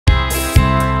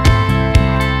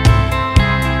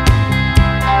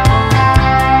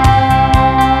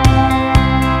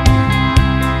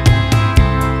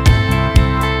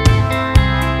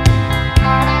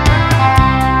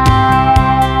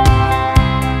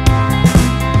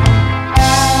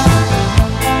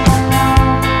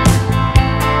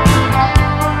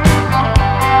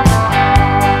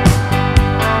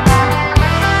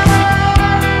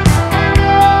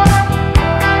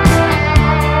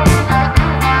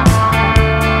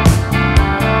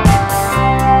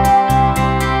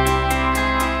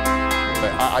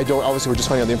obviously we're just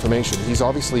finding out the information. He's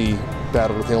obviously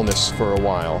battled with illness for a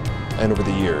while and over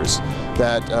the years,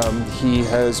 that he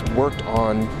has worked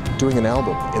on doing an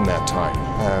album in that time.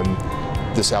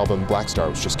 This album, Black Star,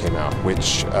 which just came out,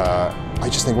 which I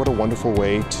just think what a wonderful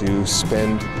way to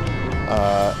spend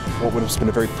what would have been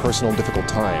a very personal, difficult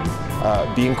time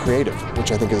being creative,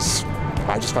 which I think is,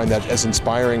 I just find that as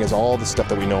inspiring as all the stuff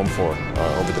that we know him for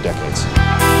over the decades.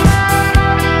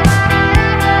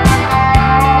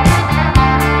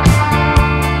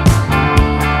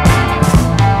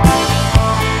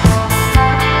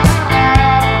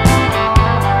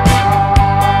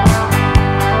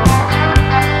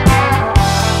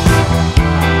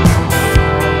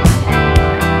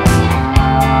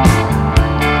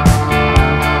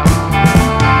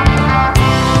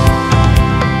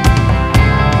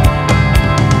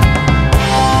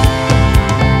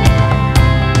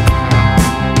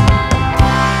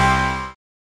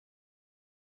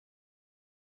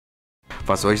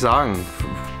 Was soll ich sagen?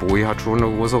 Bowie hat schon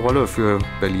eine große Rolle für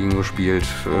Berlin gespielt.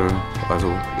 Also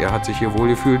er hat sich hier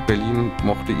wohlgefühlt, Berlin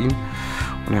mochte ihn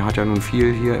und er hat ja nun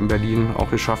viel hier in Berlin auch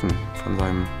geschaffen von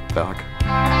seinem Werk.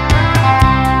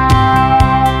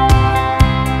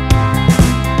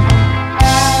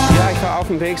 Ja, ich war auf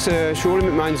dem Weg zur Schule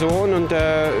mit meinem Sohn und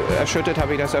erschüttert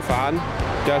habe ich das erfahren,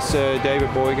 dass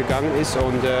David Bowie gegangen ist.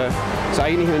 Und es ist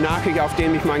eigentlich eine Nachricht, auf die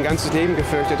ich mein ganzes Leben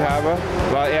gefürchtet habe,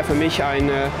 weil er für mich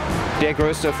der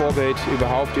größte Vorbild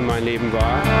überhaupt in meinem Leben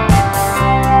war.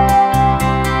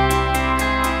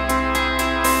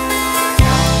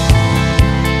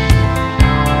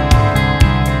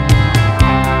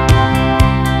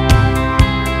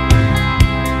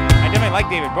 I definitely like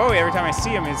David Bowie. Every time I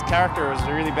see him, his character is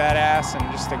really badass and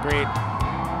just a great,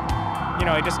 you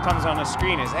know, he just comes on the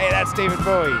screen as, hey, that's David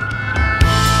Bowie.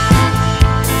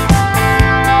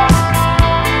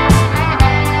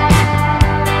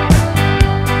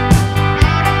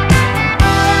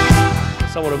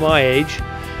 Someone of my age,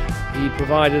 he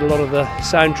provided a lot of the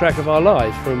soundtrack of our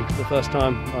lives, from the first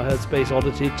time I heard Space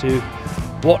Oddity to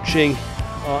watching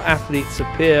our athletes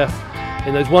appear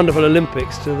in those wonderful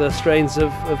Olympics to the strains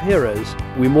of Heroes.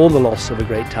 We mourn the loss of a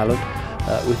great talent.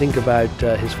 We think about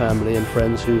his family and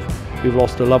friends who've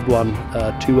lost a loved one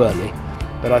too early.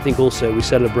 But I think also we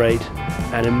celebrate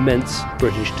an immense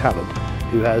British talent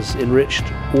who has enriched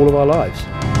all of our lives.